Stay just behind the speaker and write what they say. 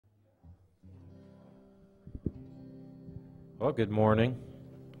Well, good morning.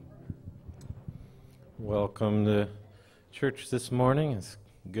 Welcome to church this morning. It's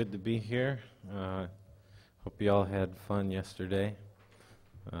good to be here. Hope you all had fun yesterday.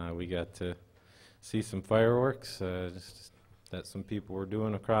 We got to see some fireworks just that some people were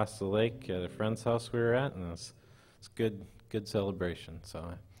doing across the lake at a friend's house we were at, and it's good celebration. So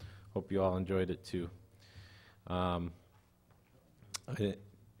I hope you all enjoyed it too. It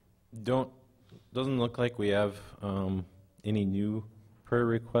doesn't look like we have any new prayer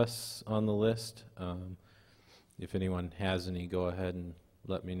requests on the list. If anyone has any, go ahead and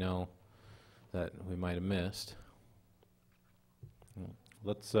let me know that we might have missed.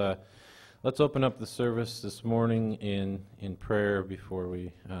 Let's open up the service this morning in prayer before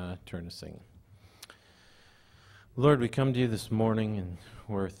we turn to singing. Lord, we come to you this morning, and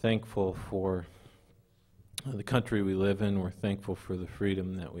we're thankful for the country we live in. We're thankful for the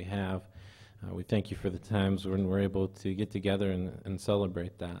freedom that we have. We thank you for the times when we're able to get together and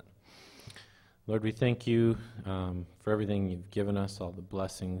celebrate that. Lord, we thank you for everything you've given us, all the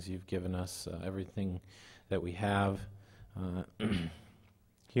blessings you've given us, everything that we have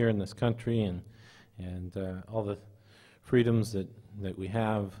here in this country, and all the freedoms that we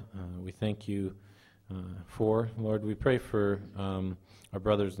have. We thank you for. Lord, we pray for our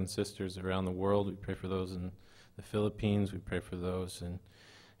brothers and sisters around the world. We pray for those in the Philippines. We pray for those in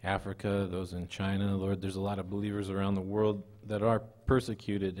Africa, those in China. Lord, there's a lot of believers around the world that are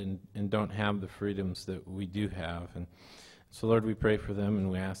persecuted and don't have the freedoms that we do have. And so, Lord, we pray for them, and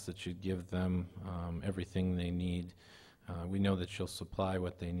we ask that you give them everything they need. We know that you'll supply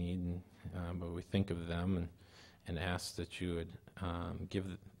what they need, but we think of them and ask that you would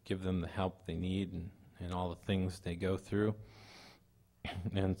give them the help they need and all the things they go through.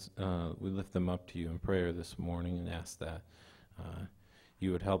 And we lift them up to you in prayer this morning and ask that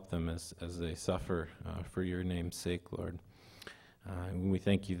you would help them as they suffer for your name's sake, Lord. We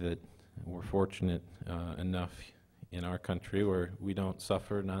thank you that we're fortunate enough in our country where we don't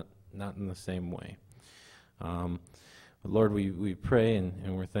suffer, not in the same way. But Lord, we pray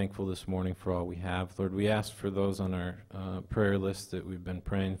and we're thankful this morning for all we have. Lord, we ask for those on our prayer list that we've been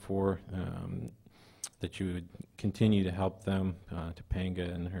praying for, that you would continue to help them,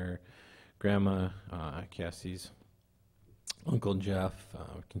 Topanga and her grandma, Cassie's Uncle Jeff.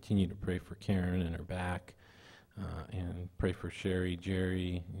 Continue to pray for Karen and her back, and pray for Sherry,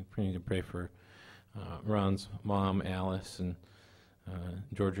 Jerry. Continue to pray for Ron's mom, Alice, and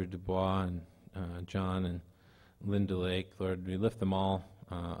Georgia Dubois, and John and Linda Lake. Lord, we lift them all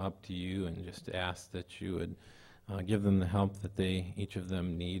up to you and just ask that you would give them the help that each of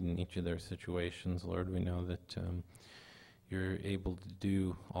them need in each of their situations. Lord, we know that you're able to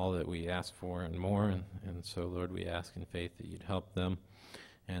do all that we ask for and more, and so, Lord, we ask in faith that you'd help them.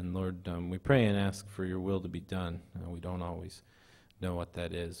 And, Lord, we pray and ask for your will to be done. We don't always know what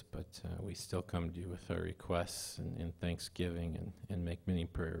that is, but we still come to you with our requests in thanksgiving and make many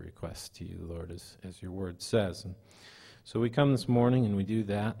prayer requests to you, Lord, as your word says. And so we come this morning and we do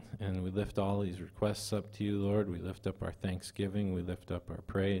that, and we lift all these requests up to you, Lord. We lift up our thanksgiving. We lift up our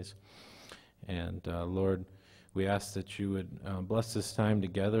praise. And, Lord, we ask that you would bless this time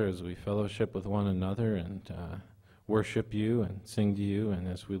together as we fellowship with one another and worship you and sing to you, and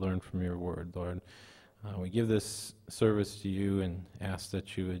as we learn from your word, Lord. We give this service to you and ask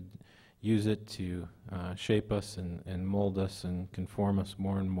that you would use it to shape us and mold us and conform us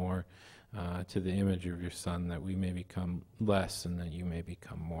more and more to the image of your Son, that we may become less and that you may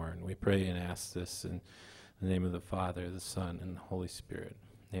become more. And we pray and ask this in the name of the Father, the Son, and the Holy Spirit.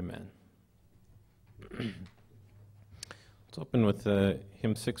 Amen. Let's open with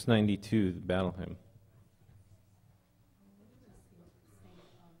hymn 692, the battle hymn.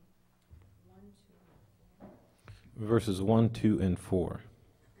 Verses 1, 2, and 4.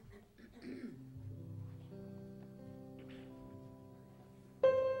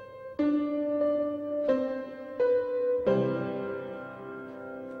 Thank you.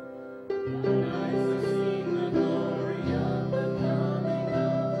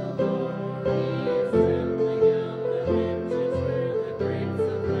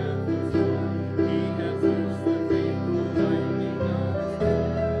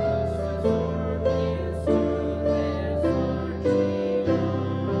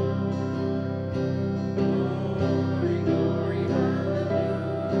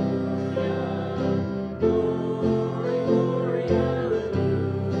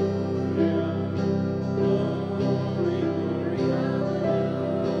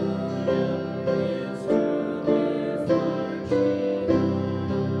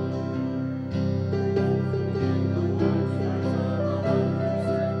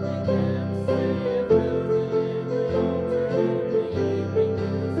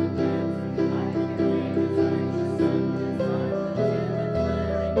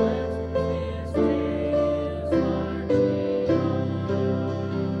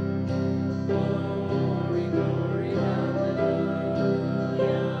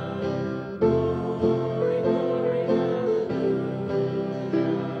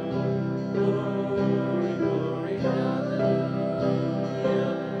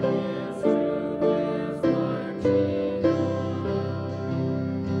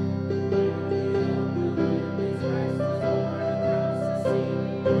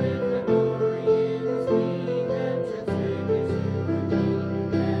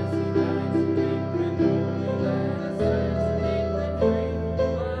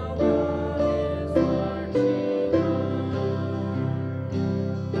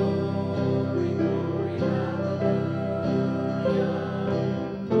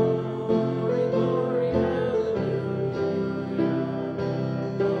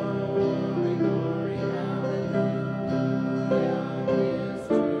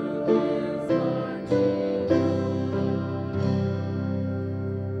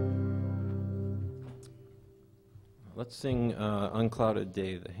 Let's sing Unclouded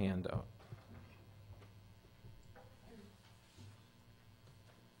Day, the handout.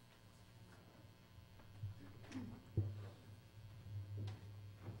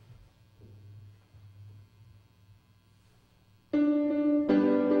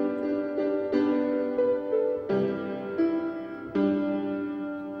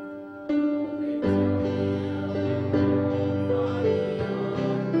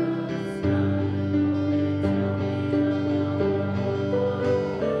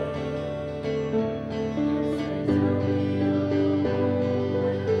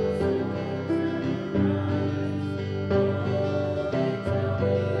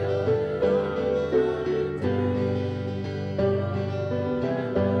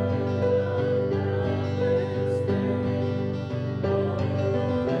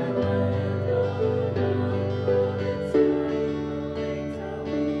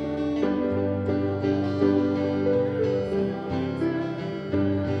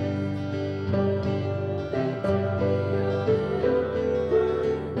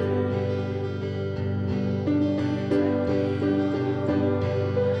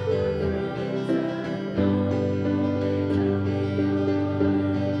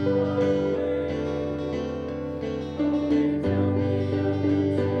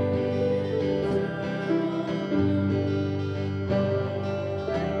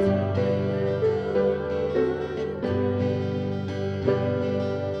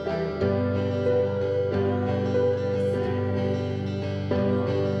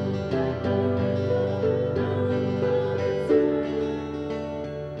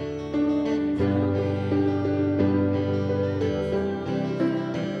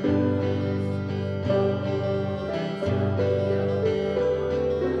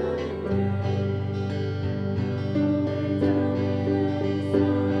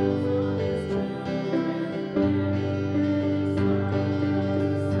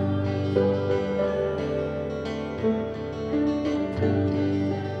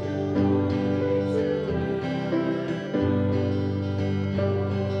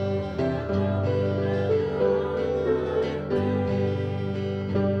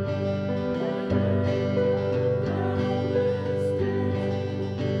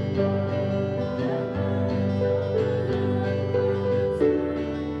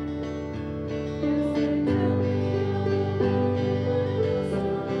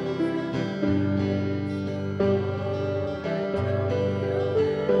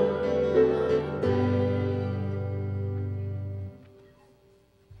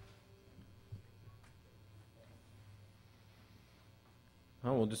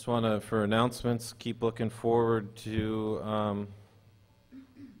 Well, we'll just want to, for announcements, keep looking forward to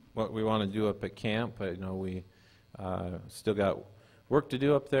what we want to do up at camp. I know we still got work to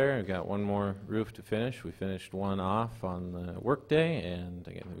do up there. We've got one more roof to finish. We finished one off on the work day, and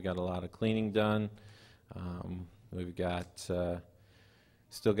again, we got a lot of cleaning done. We've got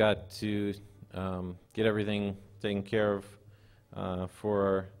still got to get everything taken care of for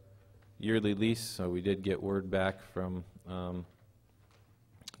our yearly lease. So we did get word back from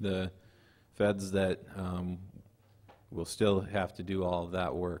the feds that we'll still have to do all of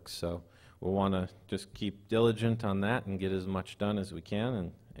that work. So we'll want to just keep diligent on that and get as much done as we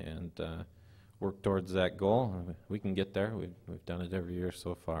can, and work towards that goal. We can get there. We've done it every year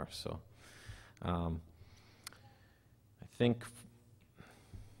so far. So I think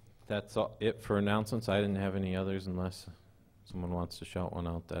that's it for announcements. I didn't have any others unless someone wants to shout one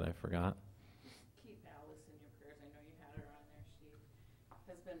out that I forgot. Keep Alice in your prayers. I know you had her on there. She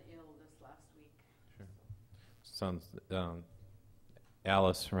has been ill this last week. Sure. Sounds,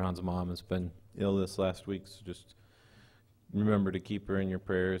 Alice, Ron's mom, has been ill this last week, so just remember to keep her in your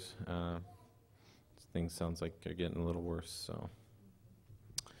prayers. Things sounds like they're getting a little worse. So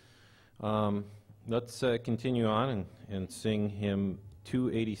let's continue on and sing hymn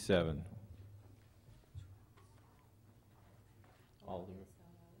 287. All the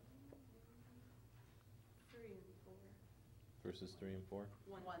 3 and 4. verses 3 and 4?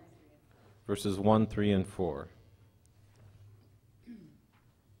 1, 3, and 4. Verses 1, 3, and 4.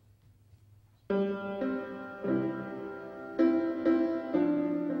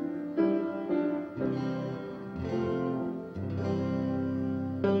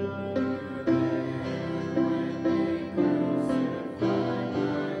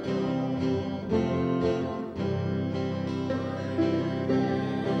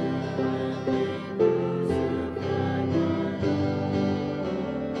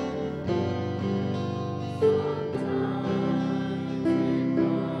 Oh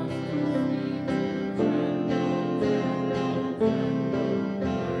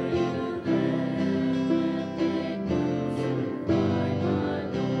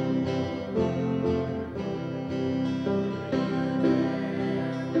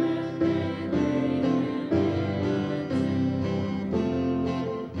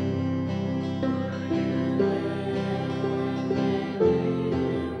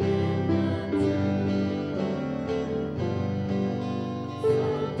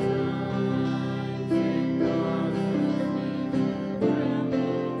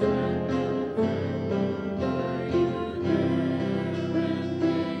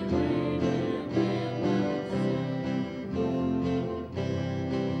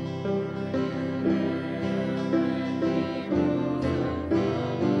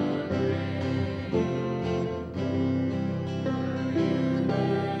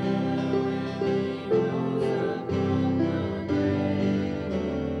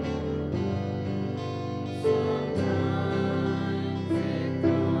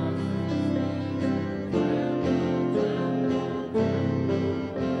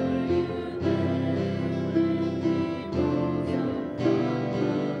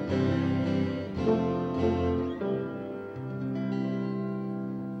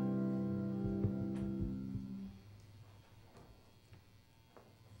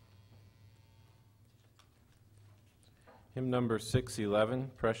Hymn number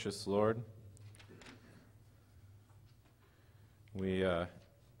 611, Precious Lord. We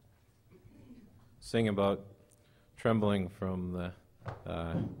sing about trembling from the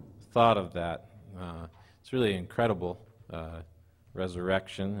thought of that. It's really incredible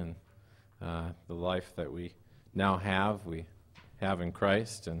resurrection and the life that we now have, we have in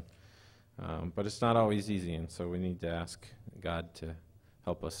Christ, and but it's not always easy, and so we need to ask God to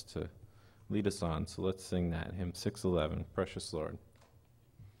help us to lead us on. So let's sing that, hymn 611, Precious Lord.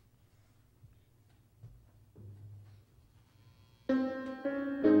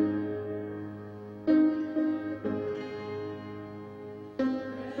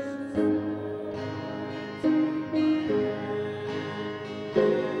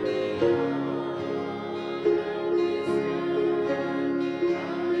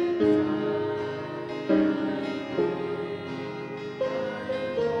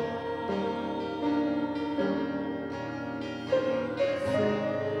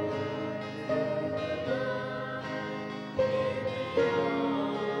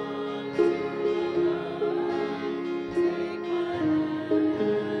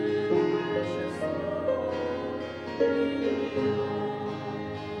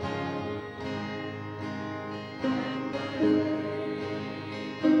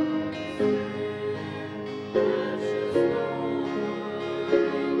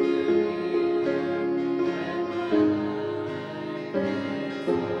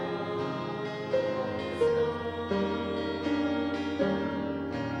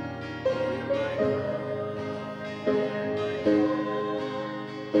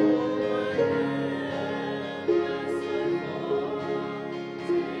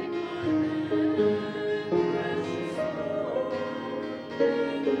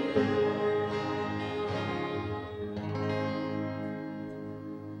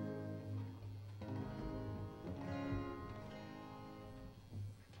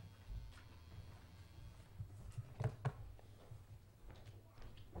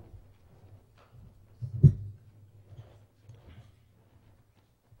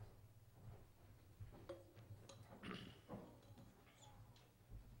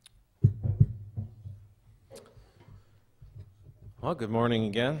 Well, good morning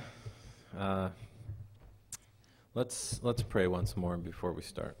again. Let's pray once more before we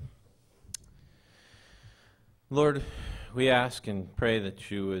start. Lord, we ask and pray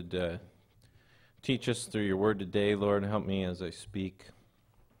that you would teach us through your word today. Lord, help me as I speak.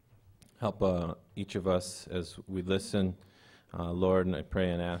 Help each of us as we listen. Lord, and I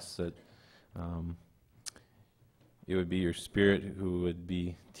pray and ask that it would be your Spirit who would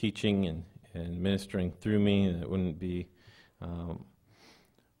be teaching and ministering through me, and it wouldn't be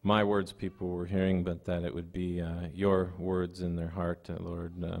my words people were hearing, but that it would be your words in their heart,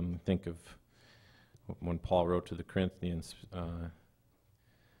 Lord. Think of when Paul wrote to the Corinthians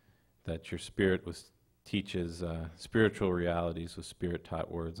that your Spirit teaches spiritual realities with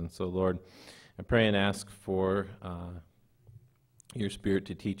Spirit-taught words. And so, Lord, I pray and ask for your Spirit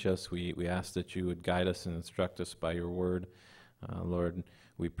to teach us. We ask that you would guide us and instruct us by your word. Lord,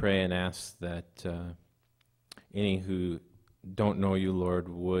 we pray and ask that any who don't know you, Lord,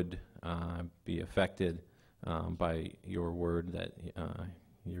 would be affected by your word, that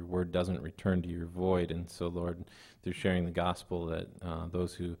your word doesn't return to your void. And so, Lord, through sharing the gospel, that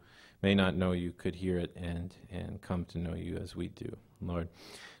those who may not know you could hear it and come to know you as we do. Lord,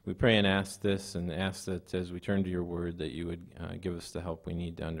 we pray and ask this, and ask that as we turn to your word, that you would give us the help we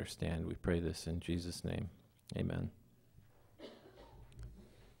need to understand. We pray this in Jesus' name. Amen.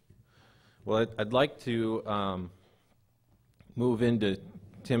 Well, I'd like to move into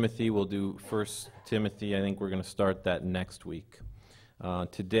Timothy. We'll do 1 Timothy. I think we're going to start that next week.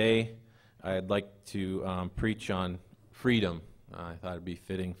 Today, I'd like to preach on freedom. I thought it'd be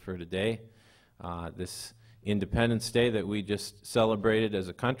fitting for today. This Independence Day that we just celebrated as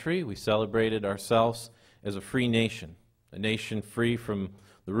a country, we celebrated ourselves as a free nation, a nation free from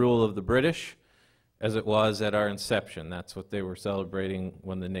the rule of the British, as it was at our inception. That's what they were celebrating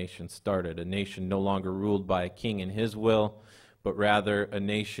when the nation started, a nation no longer ruled by a king and his will, but rather a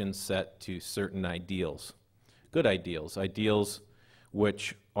nation set to certain ideals, good ideals, ideals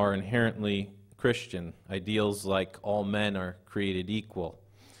which are inherently Christian, ideals like all men are created equal.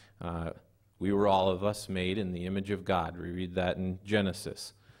 We were all of us made in the image of God. We read that in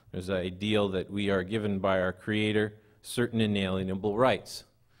Genesis. There's an ideal that we are given by our Creator certain inalienable rights.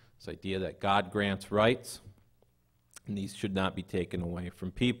 This idea that God grants rights, and these should not be taken away from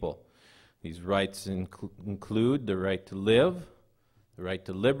people. These rights include the right to live, the right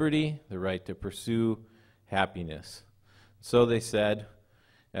to liberty, the right to pursue happiness. So they said,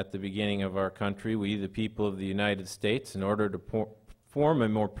 at the beginning of our country, we, the people of the United States, in order to form a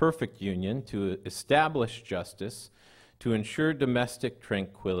more perfect union, to establish justice, to ensure domestic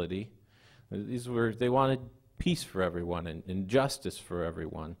tranquility. They wanted peace for everyone and justice for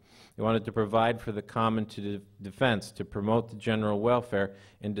everyone. They wanted to provide for the common defense, to promote the general welfare,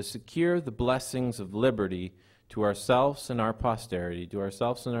 and to secure the blessings of liberty to ourselves and our posterity, to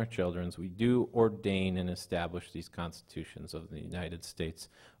ourselves and our children. We do ordain and establish these constitutions of the United States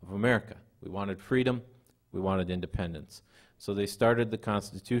of America. We wanted freedom. We wanted independence. So they started the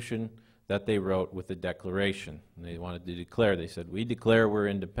Constitution that they wrote with a declaration. And they wanted to declare. They said, we declare we're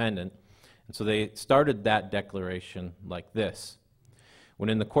independent. And so they started that declaration like this. When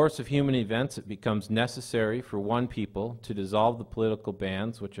in the course of human events it becomes necessary for one people to dissolve the political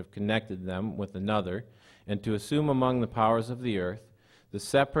bands which have connected them with another, and to assume among the powers of the earth the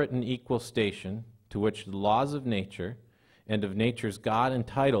separate and equal station to which the laws of nature and of nature's God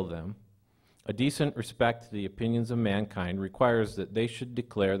entitle them, a decent respect to the opinions of mankind requires that they should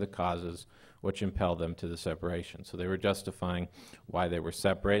declare the causes which impel them to the separation. So they were justifying why they were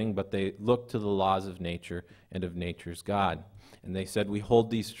separating, but they looked to the laws of nature and of nature's God. And they said, we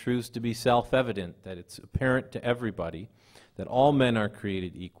hold these truths to be self-evident, that it's apparent to everybody that all men are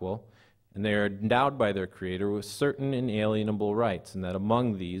created equal, and they are endowed by their Creator with certain inalienable rights, and that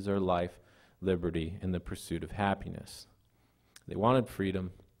among these are life, liberty, and the pursuit of happiness. They wanted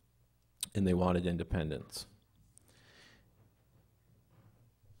freedom, and they wanted independence.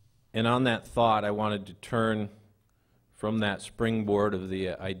 And on that thought, I wanted to turn from that springboard of the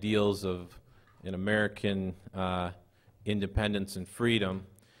ideals of an American independence and freedom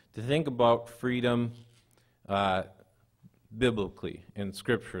to think about freedom biblically and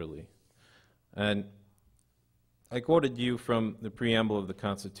scripturally. And I quoted you from the preamble of the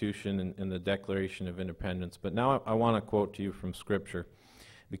Constitution and the Declaration of Independence, but now I want to quote to you from Scripture,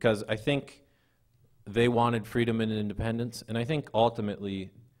 because I think they wanted freedom and independence, and I think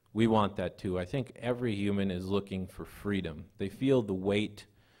ultimately we want that too. I think every human is looking for freedom. They feel the weight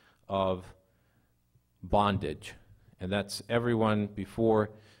of bondage, and that's everyone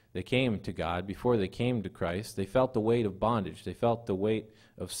before they came to God, before they came to Christ. They felt the weight of bondage. They felt the weight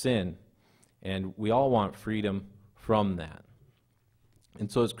of sin, and we all want freedom from that.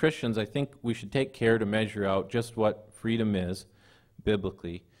 And so as Christians, I think we should take care to measure out just what freedom is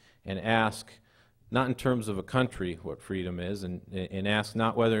biblically, and ask, not in terms of a country, what freedom is, and ask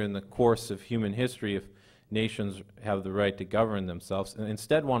not whether in the course of human history if nations have the right to govern themselves, and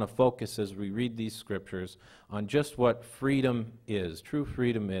instead want to focus as we read these scriptures on just what freedom is, true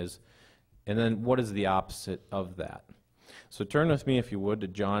freedom is, and then what is the opposite of that. So turn with me, if you would, to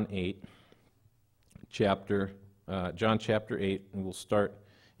John chapter 8, and we'll start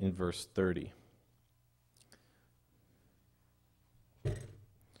in verse 30.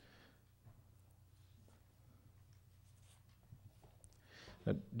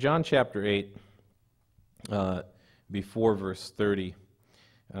 John chapter 8, before verse 30,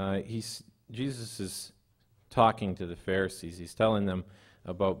 Jesus is talking to the Pharisees. He's telling them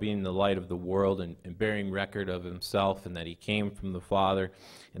about being the light of the world and bearing record of himself, and that he came from the Father,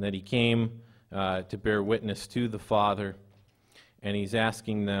 and that he came to bear witness to the Father. And he's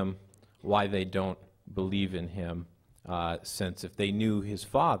asking them why they don't believe in him, since if they knew his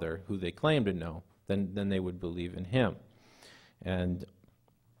Father, who they claim to know, then they would believe in him. And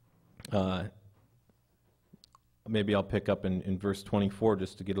maybe I'll pick up in verse 24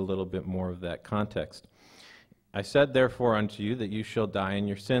 just to get a little bit more of that context. I said therefore unto you that you shall die in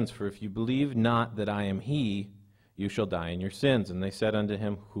your sins, for if you believe not that I am he, you shall die in your sins. And they said unto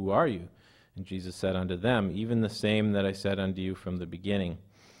him, Who are you? And Jesus said unto them, Even the same that I said unto you from the beginning.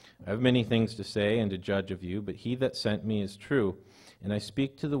 I have many things to say and to judge of you, but he that sent me is true, and I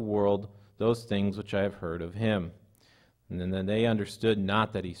speak to the world those things which I have heard of him. And then they understood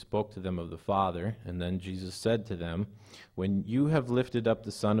not that he spoke to them of the Father. And then Jesus said to them, When you have lifted up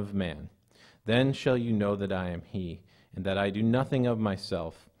the Son of Man, then shall you know that I am he, and that I do nothing of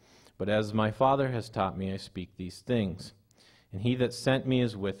myself, but as my Father has taught me, I speak these things. And he that sent me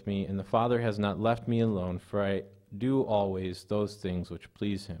is with me, and the Father has not left me alone, for I do always those things which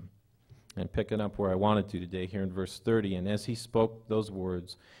please him. And picking up where I wanted to today, here in verse 30, and as he spoke those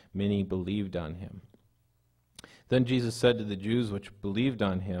words, many believed on him. Then Jesus said to the Jews which believed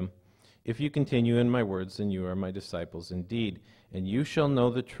on him, If you continue in my words, then you are my disciples indeed, and you shall know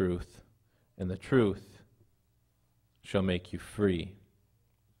the truth, and the truth shall make you free.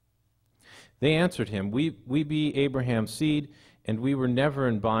 They answered him, We be Abraham's seed, and we were never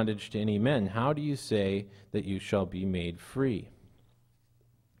in bondage to any men. How do you say that you shall be made free?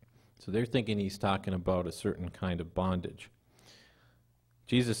 So they're thinking he's talking about a certain kind of bondage.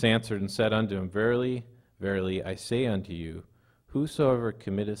 Jesus answered and said unto him, Verily, verily, I say unto you, whosoever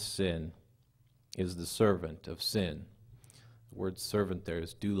committeth sin is the servant of sin. The word servant there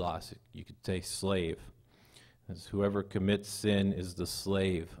is doulos. You could say slave. As whoever commits sin is the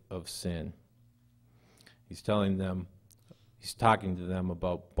slave of sin. He's talking to them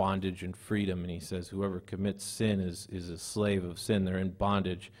about bondage and freedom, and he says whoever commits sin is a slave of sin. They're in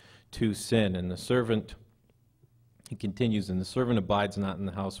bondage to sin. And the servant, he continues, and the servant abides not in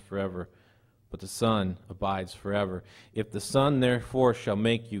the house forever, but the Son abides forever. If the Son therefore shall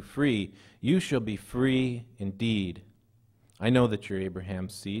make you free, you shall be free indeed. I know that you're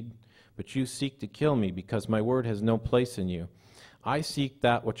Abraham's seed, but you seek to kill me, because my word has no place in you. I seek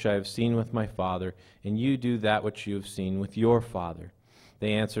that which I have seen with my father, and you do that which you have seen with your father.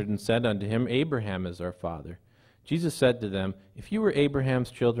 They answered and said unto him, Abraham is our father. Jesus said to them, If you were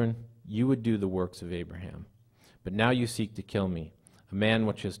Abraham's children, you would do the works of Abraham. But now you seek to kill me, a man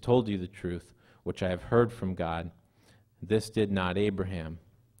which has told you the truth, which I have heard from God. This did not Abraham.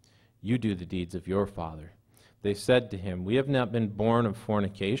 You do the deeds of your father. They said to him, We have not been born of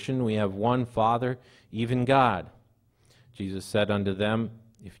fornication. We have one Father, even God. Jesus said unto them,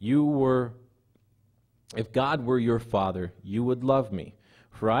 If God were your Father, you would love me.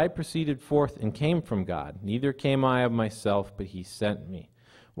 For I proceeded forth and came from God. Neither came I of myself, but he sent me.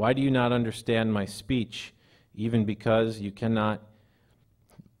 Why do you not understand my speech? Even because you cannot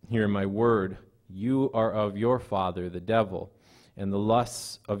hear my word. You are of your father, the devil, and the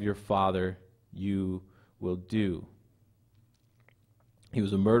lusts of your father you will do. He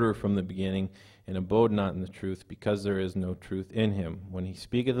was a murderer from the beginning, and abode not in the truth, because there is no truth in him. When he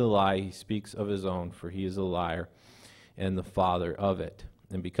speaketh a lie, he speaks of his own, for he is a liar, and the father of it.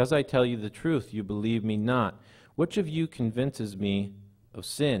 And because I tell you the truth, you believe me not. Which of you convinces me of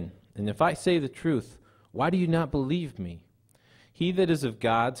sin? And if I say the truth, why do you not believe me? He that is of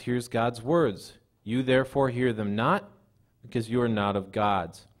God's hears God's words. You therefore hear them not, because you are not of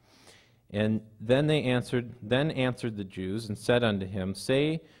God's. And then answered the Jews, and said unto him,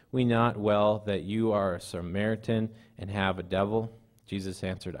 Say we not well that you are a Samaritan, and have a devil? Jesus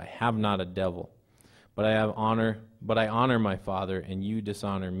answered, I have not a devil, but I honor my Father, and you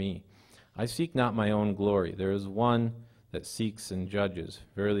dishonor me. I seek not my own glory. There is one that seeks and judges.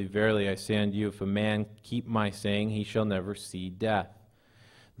 Verily, verily, I say unto you, if a man keep my saying, he shall never see death.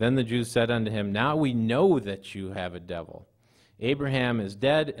 Then the Jews said unto him, Now we know that you have a devil. Abraham is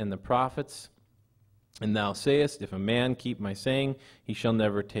dead, and the prophets, and thou sayest, If a man keep my saying, he shall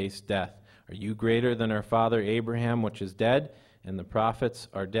never taste death. Are you greater than our father Abraham, which is dead, and the prophets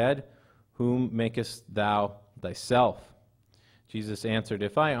are dead? Whom makest thou thyself? Jesus answered,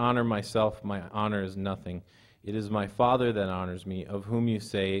 If I honor myself, my honor is nothing. It is my Father that honors me, of whom you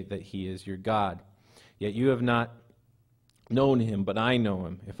say that he is your God. Yet you have not known him, but I know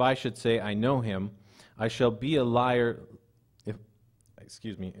him. If I should say I know him, I shall be a liar.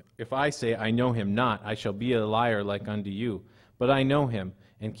 If I say I know him not, I shall be a liar like unto you. But I know him,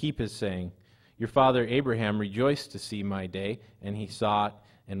 and keep his saying. Your father Abraham rejoiced to see my day, and he saw it,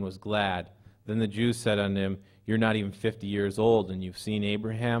 and was glad. Then the Jews said unto him, You're not even 50 years old, and you've seen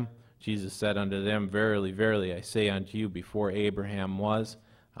Abraham? Jesus said unto them, Verily, verily, I say unto you, before Abraham was,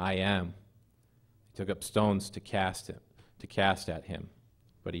 I am. He took up stones to cast at him,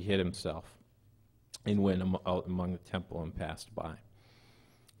 but he hid himself, and went out among the temple and passed by.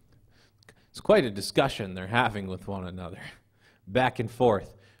 It's quite a discussion they're having with one another, back and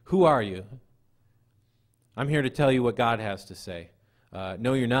forth. Who are you? I'm here to tell you what God has to say.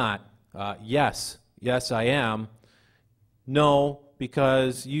 No, you're not. Yes, I am. No,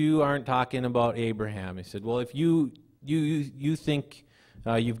 because you aren't talking about Abraham. He said, well, if you think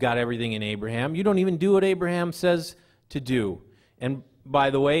you've got everything in Abraham, you don't even do what Abraham says to do. And by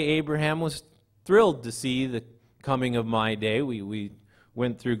the way, Abraham was thrilled to see the coming of my day. We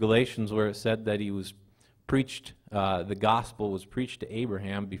went through Galatians where it said that he was preached, the gospel was preached to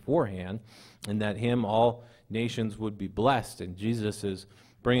Abraham beforehand, and that him all nations would be blessed. And Jesus is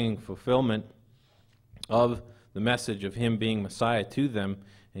bringing fulfillment of the message of him being Messiah to them,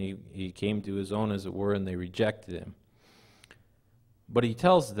 and he came to his own, as it were, and they rejected him. But he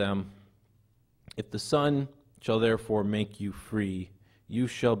tells them, if the Son shall therefore make you free, you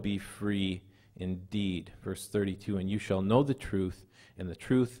shall be free indeed. Verse 32, and you shall know the truth, and the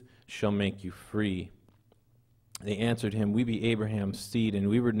truth shall make you free. They answered him, we be Abraham's seed, and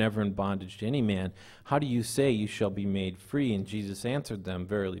we were never in bondage to any man. How do you say you shall be made free? And Jesus answered them,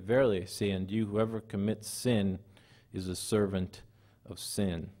 verily, verily, I say unto you, whoever commits sin is a servant of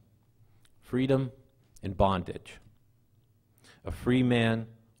sin. Freedom and bondage. A free man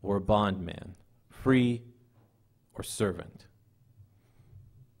or a bondman. Free or servant.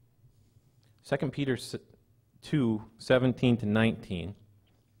 2 Peter 2, 17 to 19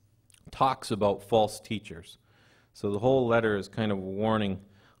 talks about false teachers. So the whole letter is kind of a warning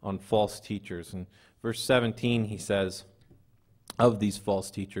on false teachers. In verse 17 he says of these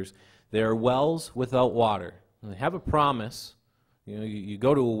false teachers, they are wells without water. And they have a promise. You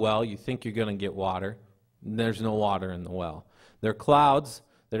go to a well, you think you're going to get water, and there's no water in the well. They're clouds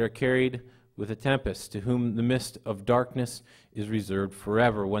that are carried with a tempest, to whom the mist of darkness is reserved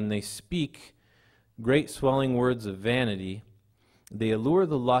forever. When they speak great swelling words of vanity, they allure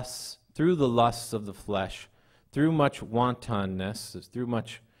the lusts through the lusts of the flesh, through much wantonness, through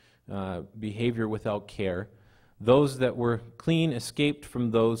much behavior without care. Those that were clean escaped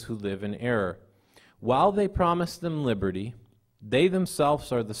from those who live in error. While they promise them liberty, they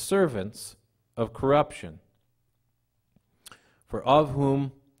themselves are the servants of corruption. For of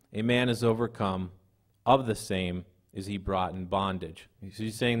whom a man is overcome, of the same is he brought in bondage.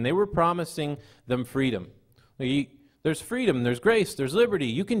 He's saying they were promising them freedom. There's freedom, there's grace, there's liberty.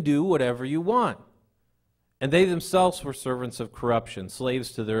 You can do whatever you want. And they themselves were servants of corruption,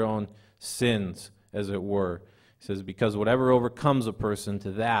 slaves to their own sins, as it were. He says, because whatever overcomes a person,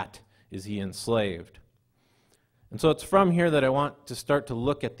 to that is he enslaved. And so it's from here that I want to start to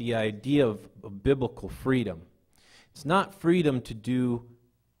look at the idea of biblical freedom. It's not freedom to do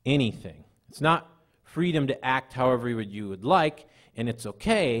anything. It's not freedom to act however you would like, and it's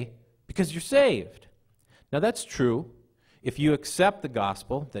okay because you're saved. Now that's true if you accept the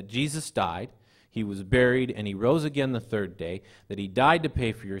gospel that Jesus died, he was buried, and he rose again the third day, that he died to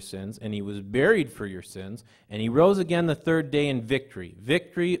pay for your sins, and he was buried for your sins, and he rose again the third day in victory.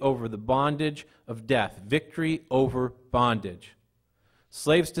 Victory over the bondage of death. Victory over bondage.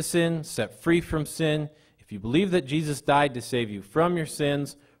 Slaves to sin, set free from sin. If you believe that Jesus died to save you from your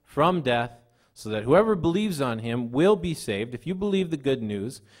sins, from death, so that whoever believes on him will be saved, if you believe the good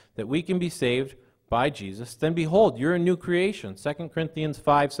news that we can be saved by Jesus, then behold, you're a new creation. 2 Corinthians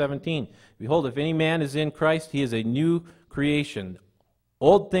 5:17. Behold, if any man is in Christ, he is a new creation.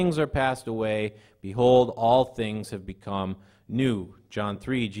 Old things are passed away. Behold, all things have become new. John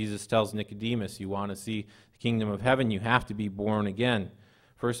 3, Jesus tells Nicodemus, you want to see the kingdom of heaven, you have to be born again.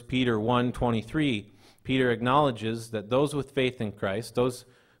 1 Peter 1:23, Peter acknowledges that those with faith in Christ, those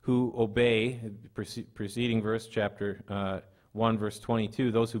who obey, preceding verse, chapter 1 verse 22,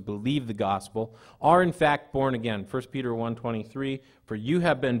 those who believe the gospel are in fact born again. 1 Peter 1:23, for you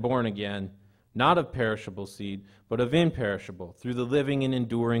have been born again, not of perishable seed, but of imperishable, through the living and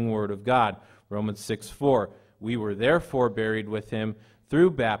enduring word of God. Romans 6:4, we were therefore buried with him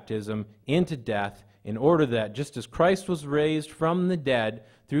through baptism into death, in order that just as Christ was raised from the dead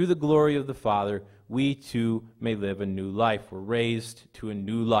through the glory of the Father, we too may live a new life. We're raised to a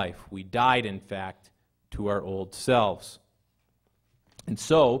new life. We died, in fact, to our old selves. And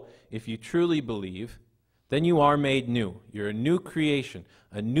so, if you truly believe, then you are made new. You're a new creation,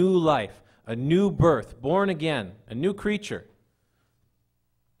 a new life, a new birth, born again, a new creature.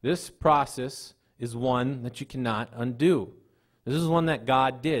 This process is one that you cannot undo. This is one that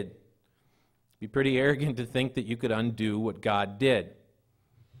God did. It'd be pretty arrogant to think that you could undo what God did.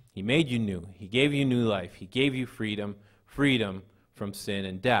 He made you new. He gave you new life. He gave you freedom, freedom from sin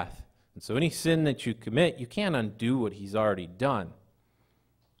and death. And so any sin that you commit, you can't undo what he's already done.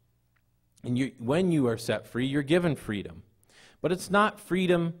 And when you are set free, you're given freedom. But it's not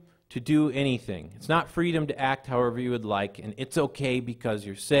freedom to do anything. It's not freedom to act however you would like, and it's okay because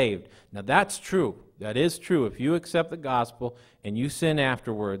you're saved. Now that's true. That is true. If you accept the gospel and you sin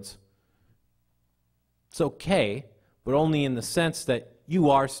afterwards, it's okay, but only in the sense that you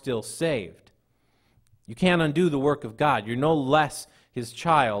are still saved. You can't undo the work of God. You're no less his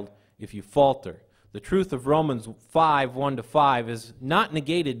child if you falter. The truth of Romans 5, 1-5 is not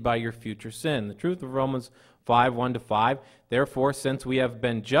negated by your future sin. The truth of Romans 5, 1-5, therefore, since we have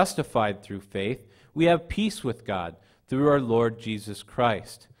been justified through faith, we have peace with God through our Lord Jesus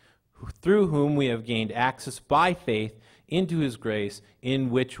Christ, through whom we have gained access by faith into his grace, in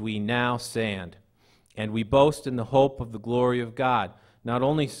which we now stand. And we boast in the hope of the glory of God. Not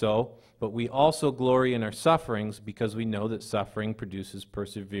only so, but we also glory in our sufferings, because we know that suffering produces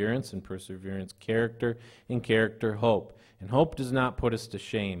perseverance, and perseverance character, and character hope. And hope does not put us to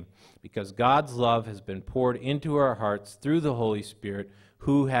shame, because God's love has been poured into our hearts through the Holy Spirit,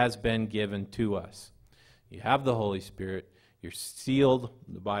 who has been given to us. You have the Holy Spirit. You're sealed,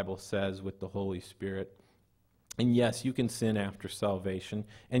 the Bible says, with the Holy Spirit. And yes, you can sin after salvation,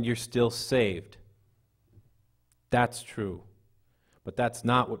 and you're still saved. That's true. But that's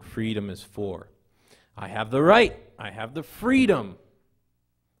not what freedom is for. I have the right. I have the freedom.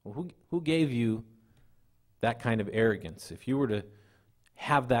 Well, who gave you that kind of arrogance? If you were to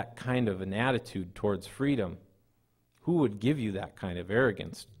have that kind of an attitude towards freedom? Who would give you that kind of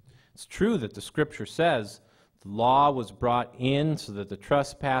arrogance? It's true that the Scripture says the law was brought in so that the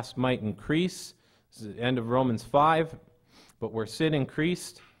trespass might increase. This is the end of Romans 5. But where sin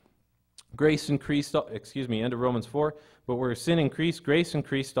increased, grace increased, end of Romans 4. But where sin increased, grace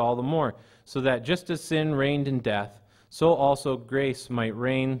increased all the more, so that just as sin reigned in death, so also grace might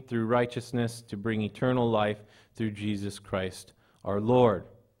reign through righteousness to bring eternal life through Jesus Christ our Lord.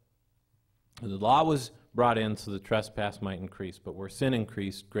 The law was brought in so the trespass might increase, but where sin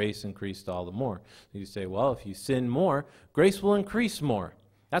increased, grace increased all the more. You say, well, if you sin more, grace will increase more.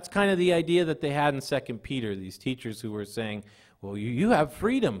 That's kind of the idea that they had in 2 Peter, these teachers who were saying, well, you have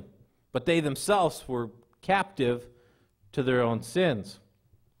freedom, but they themselves were captive to their own sins.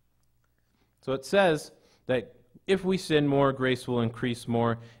 So it says that if we sin more, grace will increase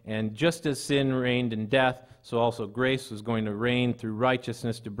more, and just as sin reigned in death, so also grace was going to reign through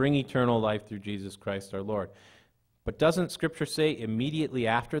righteousness to bring eternal life through Jesus Christ our Lord. But doesn't Scripture say immediately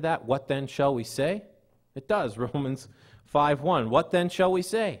after that, what then shall we say? It does, Romans 5:1. What then shall we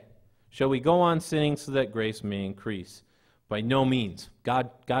say? Shall we go on sinning so that grace may increase? By no means.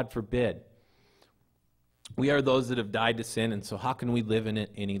 God forbid. We are those that have died to sin, and so how can we live in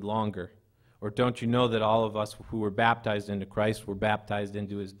it any longer? Or don't you know that all of us who were baptized into Christ were baptized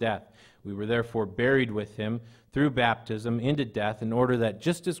into his death? We were therefore buried with him through baptism into death, in order that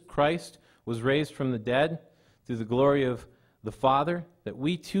just as Christ was raised from the dead through the glory of the Father, that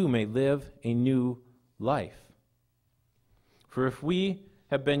we too may live a new life. For if we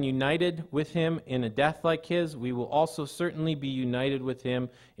have been united with him in a death like his, we will also certainly be united with him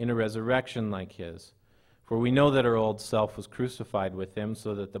in a resurrection like his. For we know that our old self was crucified with him,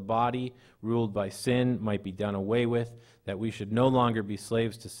 so that the body ruled by sin might be done away with, that we should no longer be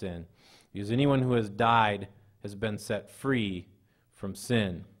slaves to sin. Because anyone who has died has been set free from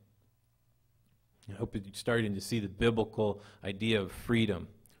sin. I hope you're starting to see the biblical idea of freedom.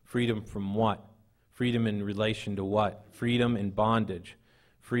 Freedom from what? Freedom in relation to what? Freedom in bondage.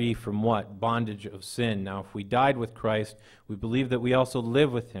 Free from what? Bondage of sin. Now, if we died with Christ, we believe that we also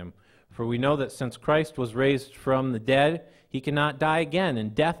live with him. For we know that since Christ was raised from the dead, he cannot die again,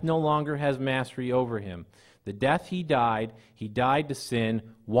 and death no longer has mastery over him. The death he died to sin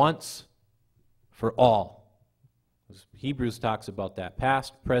once for all. Hebrews talks about that,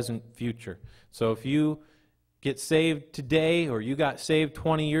 past, present, future. So if you get saved today, or you got saved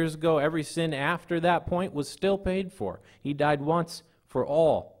 20 years ago, every sin after that point was still paid for. He died once for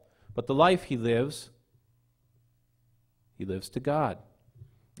all. But the life he lives to God.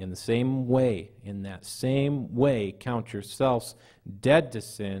 In the same way, count yourselves dead to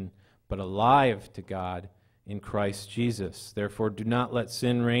sin, but alive to God in Christ Jesus. Therefore, do not let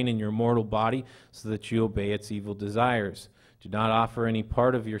sin reign in your mortal body, so that you obey its evil desires. Do not offer any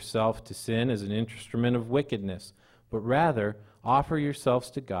part of yourself to sin as an instrument of wickedness, but rather offer yourselves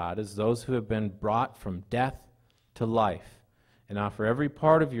to God as those who have been brought from death to life, and offer every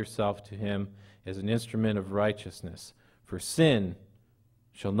part of yourself to him as an instrument of righteousness. For sin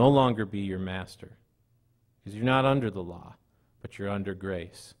shall no longer be your master, because you're not under the law, but you're under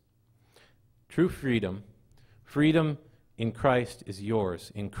grace. True freedom in Christ is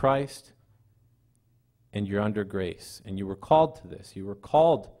yours. In Christ, and you're under grace. And you were called to this. You were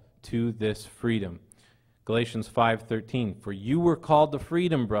called to this freedom. Galatians 5:13, for you were called to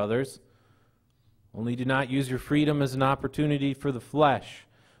freedom, brothers. Only do not use your freedom as an opportunity for the flesh,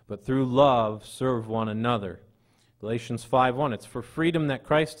 but through love serve one another. Galatians 5:1, it's for freedom that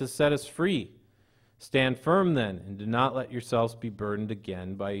Christ has set us free. Stand firm then, and do not let yourselves be burdened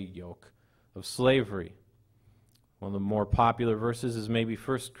again by a yoke of slavery. One of the more popular verses is maybe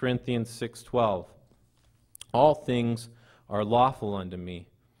 1 Corinthians 6:12. All things are lawful unto me,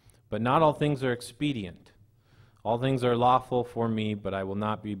 but not all things are expedient. All things are lawful for me, but I will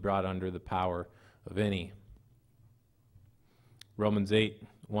not be brought under the power of any. Romans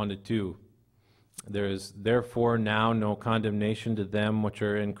 8:1-2. There is therefore now no condemnation to them which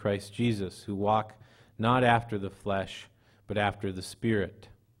are in Christ Jesus, who walk not after the flesh, but after the Spirit.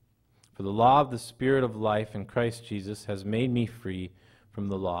 For the law of the Spirit of life in Christ Jesus has made me free from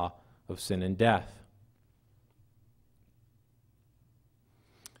the law of sin and death.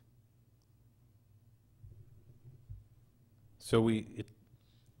 So I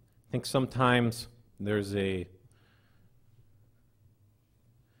think sometimes there's a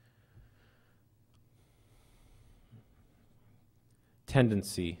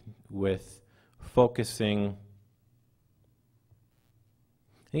tendency with focusing.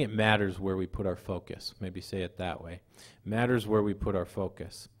 I think it matters where we put our focus. Maybe say it that way. It matters where we put our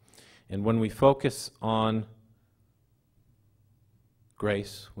focus. And when we focus on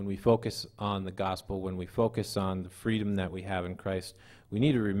grace, when we focus on the gospel, when we focus on the freedom that we have in Christ, we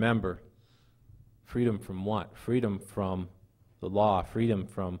need to remember freedom from what? Freedom from the law, freedom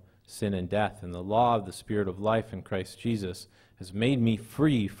from sin and death. And the law of the Spirit of life in Christ Jesus has made me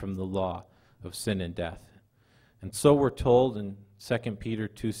free from the law of sin and death. And so we're told in 2 Peter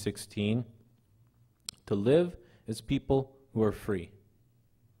 2:16 to live as people who are free,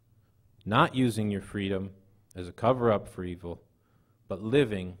 not using your freedom as a cover-up for evil, but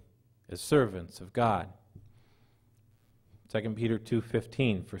living as servants of God. 2 Peter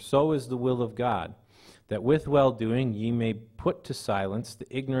 2:15, for so is the will of God, that with well-doing ye may put to silence the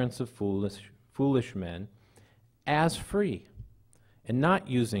ignorance of foolish men, as free, and not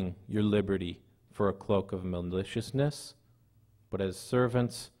using your liberty for a cloak of maliciousness, but as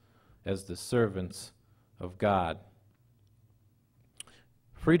servants, as the servants of God.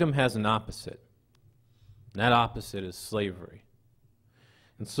 Freedom has an opposite, and that opposite is slavery.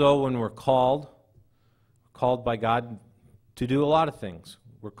 And so when we're called by God to do a lot of things.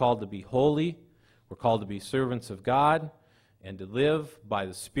 We're called to be holy, we're called to be servants of God, and to live by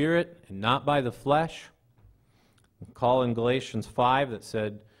the Spirit and not by the flesh. Call in Galatians 5 that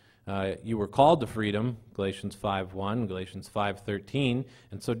said, you were called to freedom, Galatians 5:1, Galatians 5:13,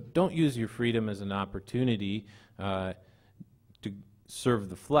 and so don't use your freedom as an opportunity to serve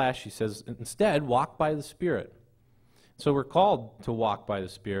the flesh. He says, instead, walk by the Spirit. So we're called to walk by the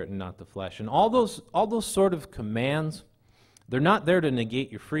Spirit and not the flesh. And all those sort of commands, they're not there to negate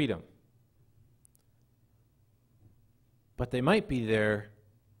your freedom. But they might be there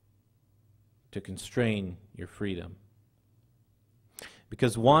to constrain your freedom.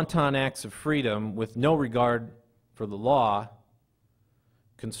 Because wanton acts of freedom with no regard for the law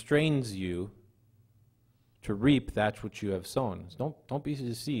constrains you to reap that which you have sown. Don't be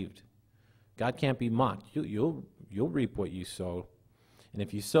deceived. God can't be mocked. You'll reap what you sow. And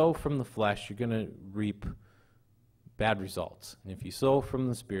if you sow from the flesh, you're going to reap bad results. And if you sow from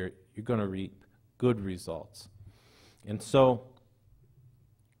the Spirit, you're going to reap good results. And so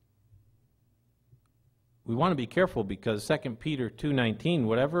we want to be careful because 2 Peter 2:19,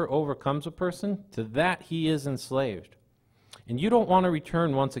 whatever overcomes a person, to that he is enslaved. And you don't want to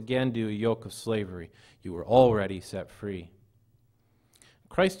return once again to a yoke of slavery. You were already set free.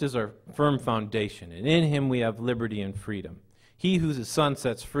 Christ is our firm foundation, and in him we have liberty and freedom. He who the Son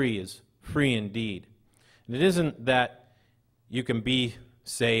sets free is free indeed. And it isn't that you can be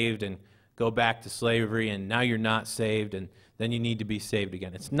saved and go back to slavery and now you're not saved and then you need to be saved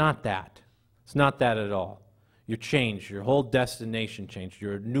again. It's not that. It's not that at all. You're changed. Your whole destination changed.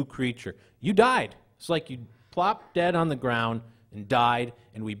 You're a new creature. You died. It's like you plopped dead on the ground and died,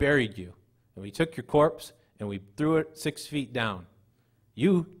 and we buried you. And we took your corpse and we threw it 6 feet down.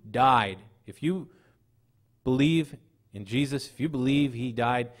 You died. If you believe in Jesus, if you believe he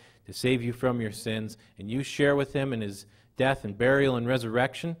died to save you from your sins, and you share with him in his death and burial and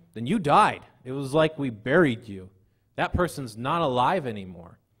resurrection, then you died. It was like we buried you. That person's not alive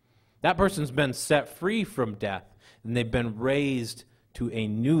anymore. That person's been set free from death, and they've been raised to a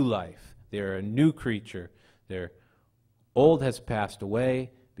new life. They're a new creature. Their old has passed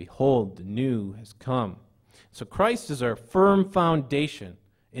away. Behold, the new has come. So Christ is our firm foundation,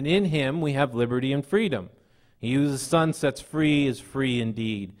 and in him we have liberty and freedom. He who the Son sets free is free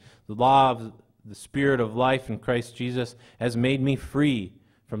indeed. The law of the Spirit of life in Christ Jesus has made me free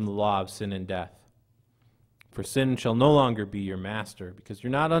from the law of sin and death. For sin shall no longer be your master, because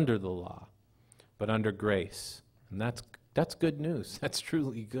you're not under the law, but under grace. And that's good news. That's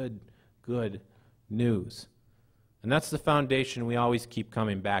truly good news. And that's the foundation we always keep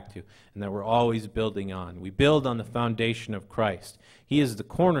coming back to, and that we're always building on. We build on the foundation of Christ. He is the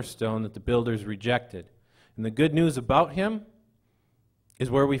cornerstone that the builders rejected. And the good news about him is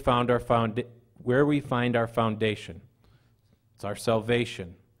where we find our foundation. It's our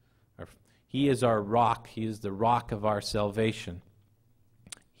salvation. He is our rock. He is the rock of our salvation.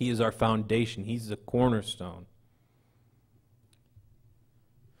 He is our foundation. He's the cornerstone.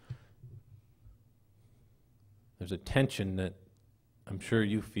 There's a tension that I'm sure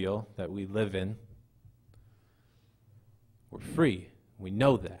you feel that we live in. We're free. We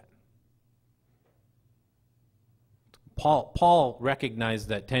know that. Paul recognized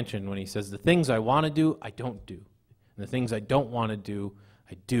that tension when he says, the things I want to do, I don't do. And the things I don't want to do,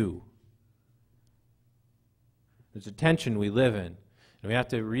 I do. There's a tension we live in. And we have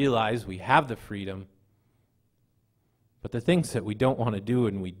to realize we have the freedom, but the things that we don't want to do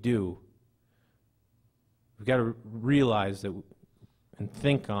and we do, we've got to realize that and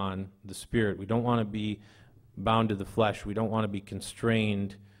think on the Spirit. We don't want to be bound to the flesh. We don't want to be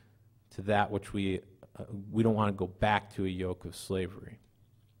constrained to that which we we don't want to go back to a yoke of slavery.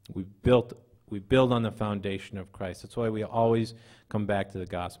 We build on the foundation of Christ. That's why we always come back to the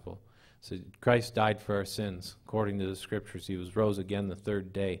gospel. So Christ died for our sins. According to the scriptures, he was rose again the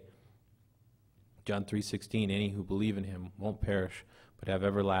third day. John 3:16, any who believe in him won't perish, but have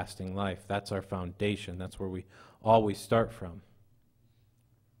everlasting life. That's our foundation. That's where we always start from.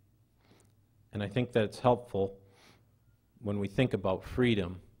 And I think that it's helpful when we think about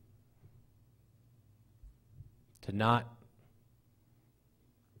freedom to not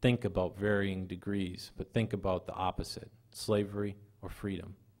think about varying degrees, but think about the opposite, slavery or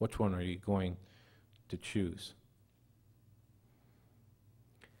freedom. Which one are you going to choose?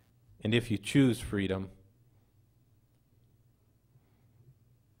 And if you choose freedom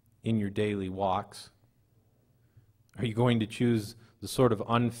in your daily walks, are you going to choose the sort of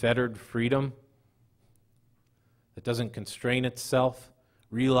unfettered freedom that doesn't constrain itself,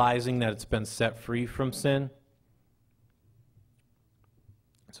 realizing that it's been set free from sin?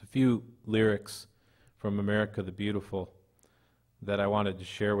 There's a few lyrics from America the Beautiful that I wanted to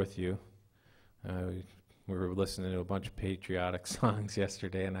share with you. We were listening to a bunch of patriotic songs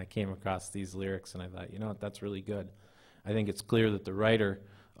yesterday, and I came across these lyrics, and I thought, you know what, that's really good. I think it's clear that the writer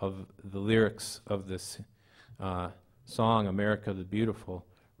of the lyrics of this song, America the Beautiful,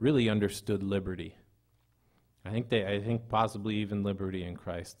 really understood liberty. I think possibly even liberty in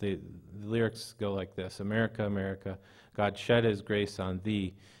Christ. The lyrics go like this: America, America, God shed his grace on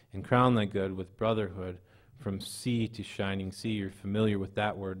thee, and crown thy good with brotherhood from sea to shining sea. You're familiar with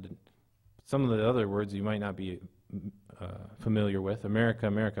that word. Some of the other words you might not be familiar with. America,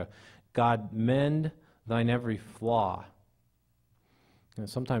 America, God mend thine every flaw. And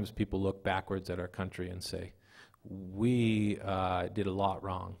sometimes people look backwards at our country and say, we did a lot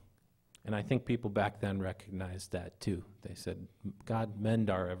wrong. And I think people back then recognized that too. They said, God, mend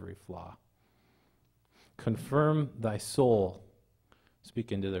our every flaw. Confirm thy soul,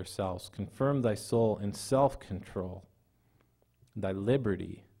 speaking to themselves, confirm thy soul in self-control, thy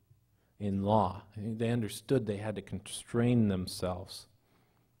liberty in law. They understood they had to constrain themselves.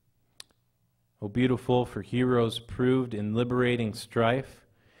 O beautiful for heroes proved in liberating strife,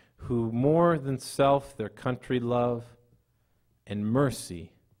 who more than self their country love, and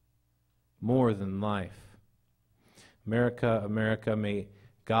mercy more than life. America, America, may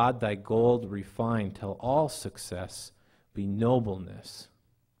God thy gold refine, till all success be nobleness,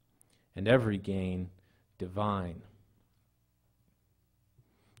 and every gain divine.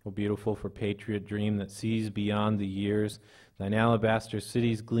 O beautiful for patriot dream that sees beyond the years, thine alabaster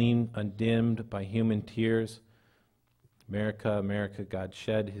cities gleam undimmed by human tears. America, America, God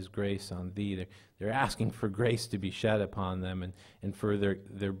shed his grace on thee. They're asking for grace to be shed upon them, and for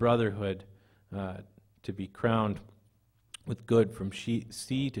their brotherhood to be crowned with good from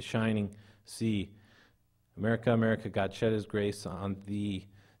sea to shining sea. America, America, God shed his grace on thee,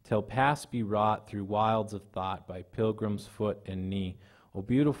 till past be wrought through wilds of thought by pilgrim's foot and knee. O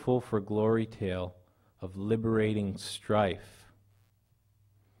beautiful for glory tale of liberating strife.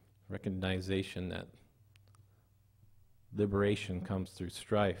 Recognition that liberation comes through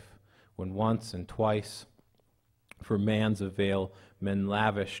strife, when once and twice for man's avail men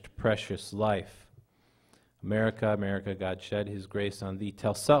lavished precious life. America, America, God shed his grace on thee,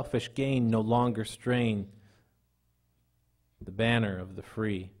 till selfish gain no longer strain the banner of the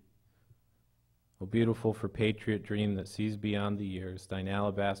free. O beautiful for patriot dream that sees beyond the years, thine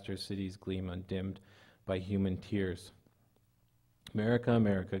alabaster cities gleam undimmed by human tears. America,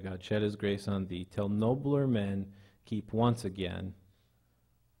 America, God shed his grace on thee, till nobler men keep once again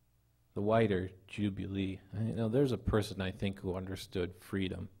the whiter jubilee. You know, there's a person I think who understood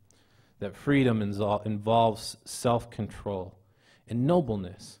freedom, that freedom involves self-control and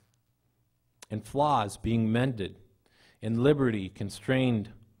nobleness and flaws being mended and liberty constrained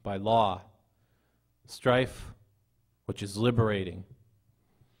by law, strife which is liberating.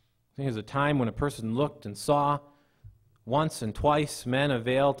 I think there's a time when a person looked and saw once and twice men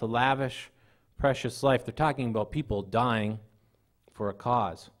avail to lavish precious life. They're talking about people dying for a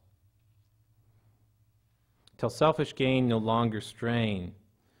cause. Till selfish gain no longer strain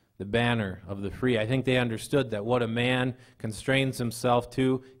the banner of the free. I think they understood that what a man constrains himself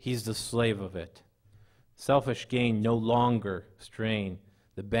to, he's the slave of it. Selfish gain no longer strain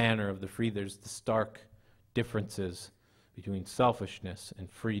the banner of the free. There's the stark differences between selfishness and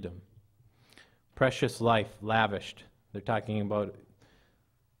freedom. Precious life lavished. They're talking about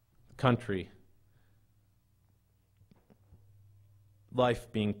country.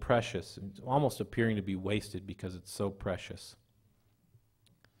 Life being precious, it's almost appearing to be wasted because it's so precious.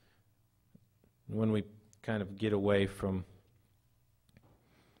 When we kind of get away from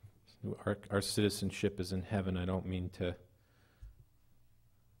our citizenship is in heaven. I don't mean to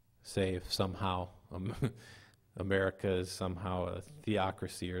say if somehow America is somehow a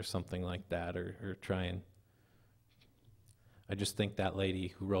theocracy or something like that, or try and... I just think that lady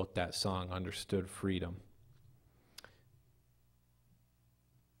who wrote that song understood freedom.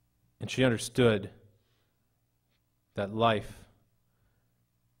 And she understood that life,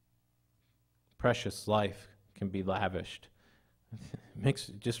 precious life, can be lavished.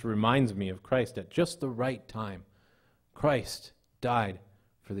 It just reminds me of Christ. At just the right time, Christ died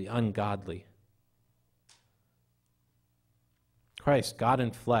for the ungodly. Christ, God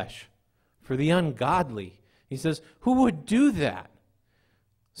in flesh, for the ungodly. He says, who would do that?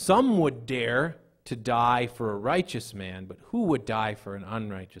 Some would dare to die for a righteous man, but who would die for an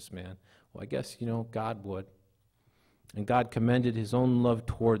unrighteous man? Well, I guess, God would. And God commended his own love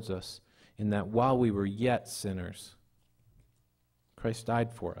towards us in that while we were yet sinners, Christ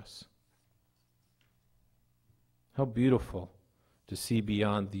died for us. How beautiful to see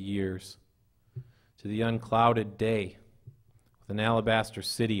beyond the years, to the unclouded day, with an alabaster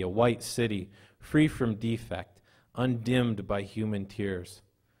city, a white city, free from defect, undimmed by human tears.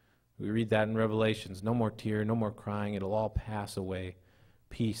 We read that in Revelations. No more tear, no more crying. It'll all pass away.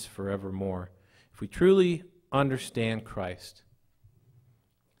 Peace forevermore. If we truly understand Christ,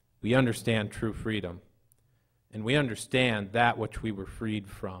 we understand true freedom. And we understand that which we were freed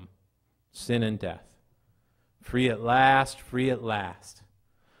from, sin and death. Free at last, free at last.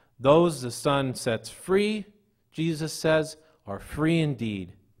 Those the Son sets free, Jesus says, are free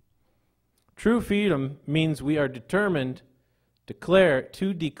indeed. True freedom means we are determined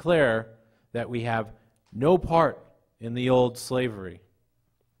to declare that we have no part in the old slavery.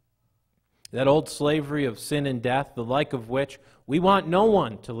 That old slavery of sin and death, the like of which we want no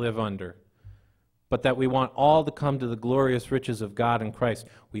one to live under, but that we want all to come to the glorious riches of God in Christ.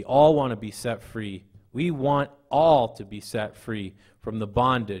 We all want to be set free. We want all to be set free from the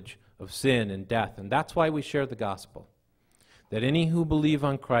bondage of sin and death. And that's why we share the gospel. That any who believe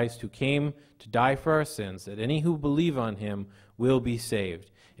on Christ, who came to die for our sins, that any who believe on him will be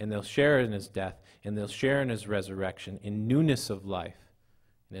saved. And they'll share in his death, and they'll share in his resurrection, in newness of life,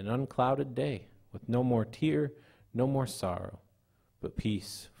 in an unclouded day, with no more tear, no more sorrow, but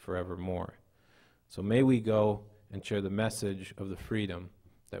peace forevermore. So may we go and share the message of the freedom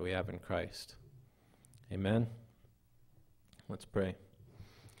that we have in Christ. Amen. Let's pray.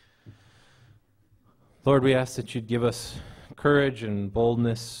 Lord, we ask that you'd give us courage and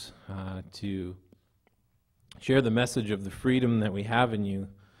boldness to share the message of the freedom that we have in you.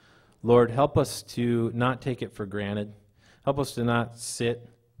 Lord, help us to not take it for granted. Help us to not sit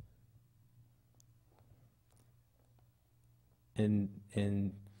and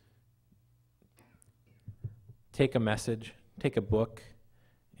take a message, take a book,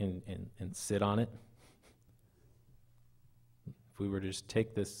 and sit on it. If we were to just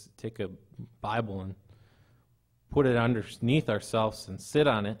take a Bible and put it underneath ourselves and sit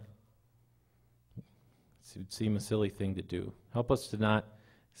on it, it would seem a silly thing to do. Help us to not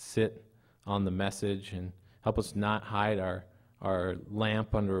sit on the message, and help us not hide our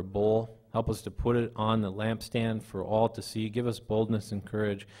lamp under a bowl. Help us to put it on the lampstand for all to see. Give us boldness and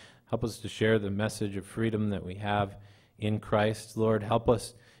courage. Help us to share the message of freedom that we have in Christ. Lord, help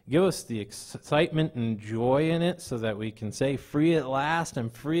us, give us the excitement and joy in it so that we can say, free at last, I'm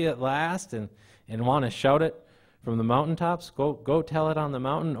free at last, and want to shout it from the mountaintops. Go tell it on the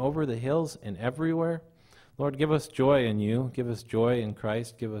mountain, over the hills, and everywhere. Lord, give us joy in you. Give us joy in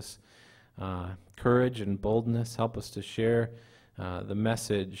Christ. Give us courage and boldness. Help us to share the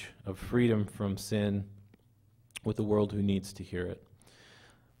message of freedom from sin with the world who needs to hear it.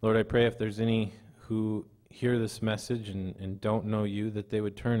 Lord, I pray if there's any who hear this message and don't know you, that they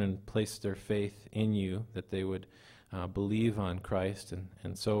would turn and place their faith in you, that they would believe on Christ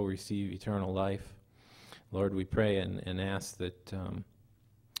and so receive eternal life. Lord, we pray and ask that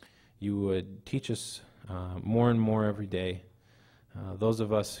you would teach us more and more every day. Those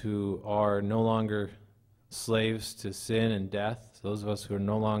of us who are no longer slaves to sin and death, those of us who are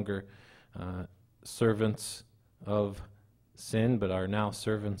no longer servants of sin, but are now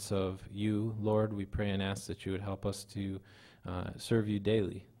servants of you, Lord, we pray and ask that you would help us to serve you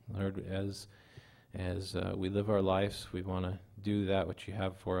daily. Lord, as we live our lives, we want to do that which you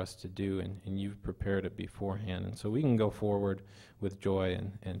have for us to do, and you've prepared it beforehand. And so we can go forward with joy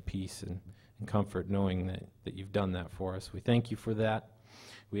and peace and comfort, knowing that you've done that for us. We thank you for that.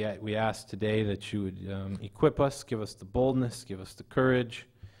 We ask today that you would equip us, give us the boldness, give us the courage,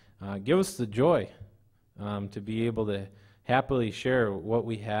 give us the joy to be able to happily share what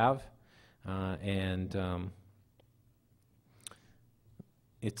we have, and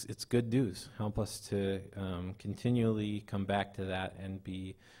it's good news. Help us to continually come back to that and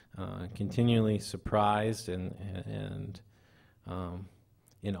be continually surprised and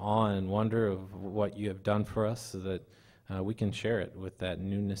in awe and wonder of what you have done for us, so that we can share it with that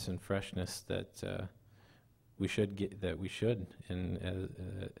newness and freshness that we should and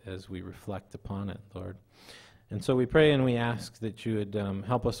as we reflect upon it, Lord. And so we pray and we ask that you would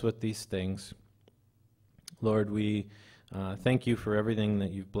help us with these things. Lord, we thank you for everything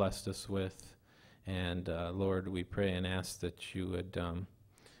that you've blessed us with. And Lord, we pray and ask that you would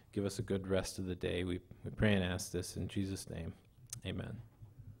give us a good rest of the day. We pray and ask this in Jesus' name. Amen.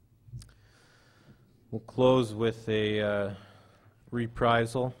 We'll close with a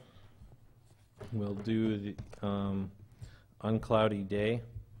reprisal. We'll do the Uncloudy Day.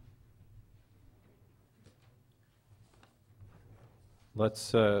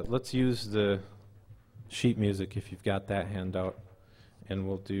 Let's use the sheet music if you've got that handout, and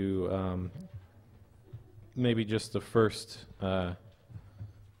we'll do maybe just the first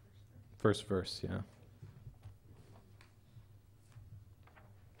verse, yeah.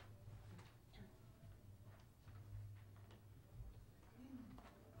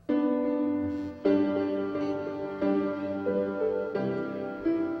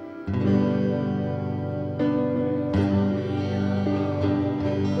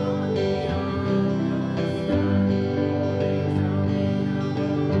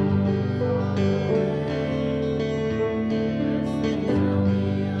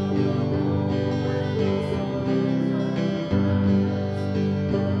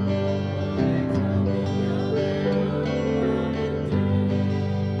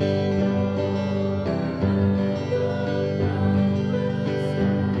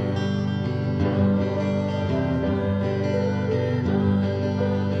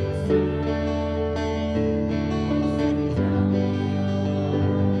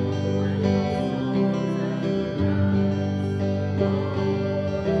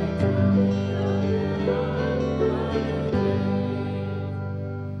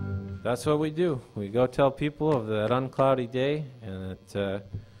 That's what we do. We go tell people of that uncloudy day, and that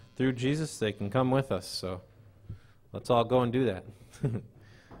through Jesus they can come with us. So let's all go and do that.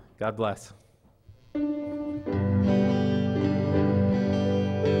 God bless.